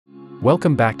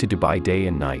Welcome back to Dubai Day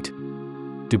and Night.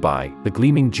 Dubai, the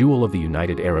gleaming jewel of the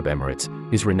United Arab Emirates,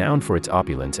 is renowned for its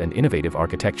opulence and innovative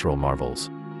architectural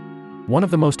marvels. One of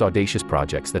the most audacious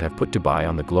projects that have put Dubai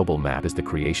on the global map is the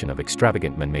creation of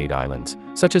extravagant man-made islands,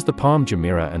 such as the Palm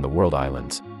Jumeirah and the World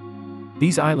Islands.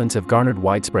 These islands have garnered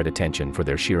widespread attention for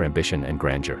their sheer ambition and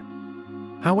grandeur.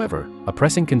 However, a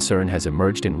pressing concern has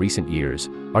emerged in recent years: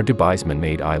 are Dubai's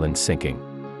man-made islands sinking?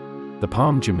 The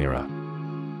Palm Jumeirah.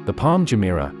 The Palm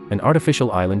Jumeirah, an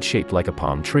artificial island shaped like a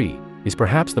palm tree, is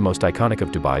perhaps the most iconic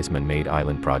of Dubai's man-made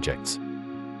island projects.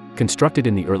 Constructed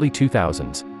in the early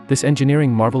 2000s, this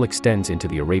engineering marvel extends into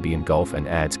the Arabian Gulf and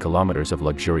adds kilometers of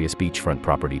luxurious beachfront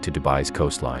property to Dubai's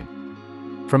coastline.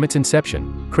 From its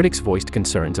inception, critics voiced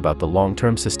concerns about the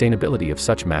long-term sustainability of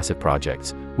such massive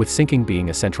projects, with sinking being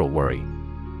a central worry.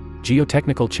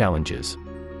 Geotechnical challenges.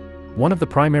 One of the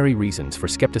primary reasons for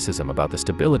skepticism about the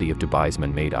stability of Dubai's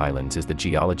man-made islands is the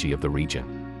geology of the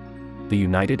region. The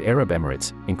United Arab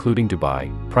Emirates, including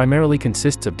Dubai, primarily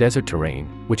consists of desert terrain,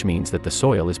 which means that the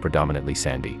soil is predominantly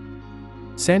sandy.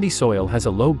 Sandy soil has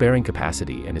a low bearing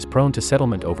capacity and is prone to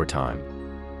settlement over time.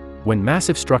 When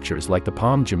massive structures like the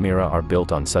Palm Jumeirah are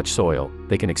built on such soil,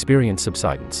 they can experience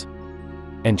subsidence.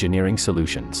 Engineering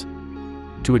solutions.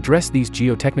 To address these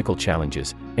geotechnical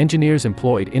challenges, engineers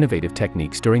employed innovative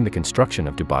techniques during the construction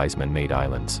of Dubai's man-made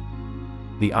islands.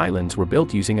 The islands were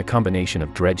built using a combination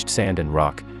of dredged sand and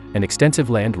rock, and extensive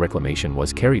land reclamation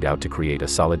was carried out to create a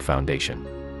solid foundation.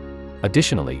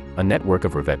 Additionally, a network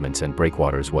of revetments and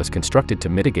breakwaters was constructed to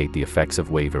mitigate the effects of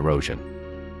wave erosion.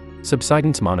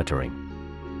 Subsidence monitoring.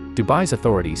 Dubai's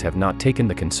authorities have not taken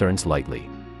the concerns lightly.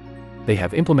 They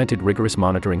have implemented rigorous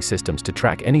monitoring systems to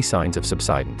track any signs of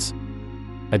subsidence.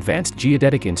 Advanced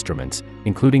geodetic instruments,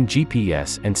 including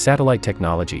GPS and satellite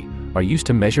technology, are used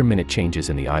to measure minute changes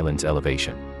in the island's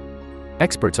elevation.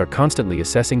 Experts are constantly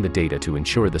assessing the data to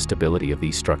ensure the stability of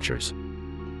these structures.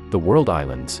 The World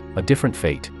Islands, a different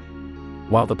fate.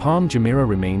 While the Palm Jumeirah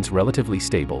remains relatively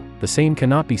stable, the same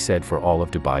cannot be said for all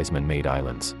of Dubai's man-made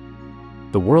islands.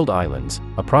 The World Islands,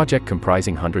 a project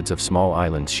comprising hundreds of small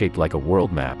islands shaped like a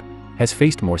world map, has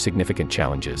faced more significant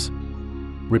challenges.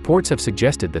 Reports have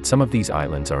suggested that some of these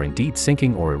islands are indeed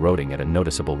sinking or eroding at a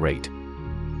noticeable rate.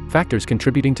 Factors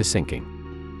contributing to sinking.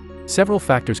 Several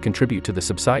factors contribute to the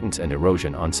subsidence and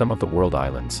erosion on some of the World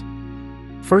Islands.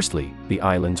 Firstly, the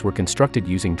islands were constructed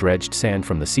using dredged sand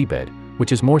from the seabed,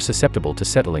 which is more susceptible to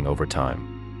settling over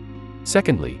time.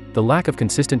 Secondly, the lack of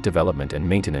consistent development and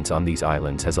maintenance on these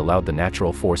islands has allowed the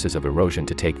natural forces of erosion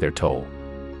to take their toll.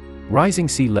 Rising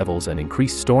sea levels and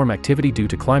increased storm activity due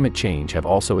to climate change have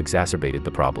also exacerbated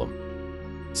the problem.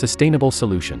 Sustainable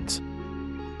solutions.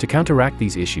 To counteract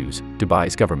these issues,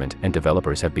 Dubai's government and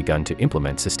developers have begun to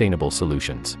implement sustainable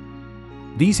solutions.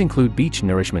 These include beach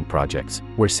nourishment projects,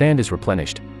 where sand is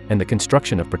replenished, and the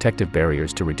construction of protective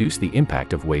barriers to reduce the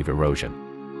impact of wave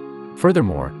erosion.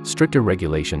 Furthermore, stricter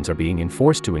regulations are being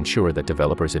enforced to ensure that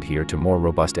developers adhere to more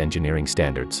robust engineering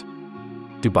standards.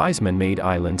 Dubai's man-made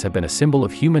islands have been a symbol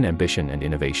of human ambition and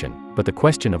innovation, but the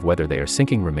question of whether they are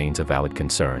sinking remains a valid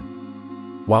concern.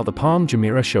 While the Palm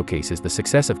Jumeirah showcases the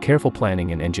success of careful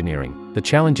planning and engineering, the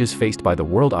challenges faced by the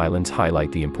World Islands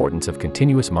highlight the importance of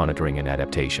continuous monitoring and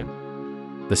adaptation.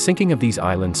 The sinking of these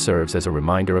islands serves as a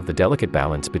reminder of the delicate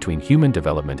balance between human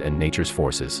development and nature's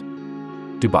forces.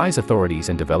 Dubai's authorities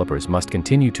and developers must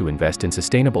continue to invest in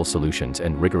sustainable solutions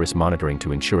and rigorous monitoring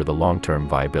to ensure the long-term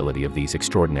viability of these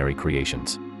extraordinary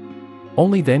creations.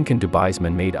 Only then can Dubai's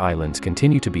man-made islands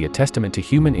continue to be a testament to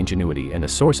human ingenuity and a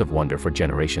source of wonder for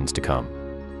generations to come.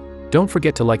 Don't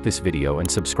forget to like this video and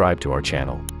subscribe to our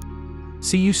channel.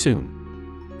 See you soon.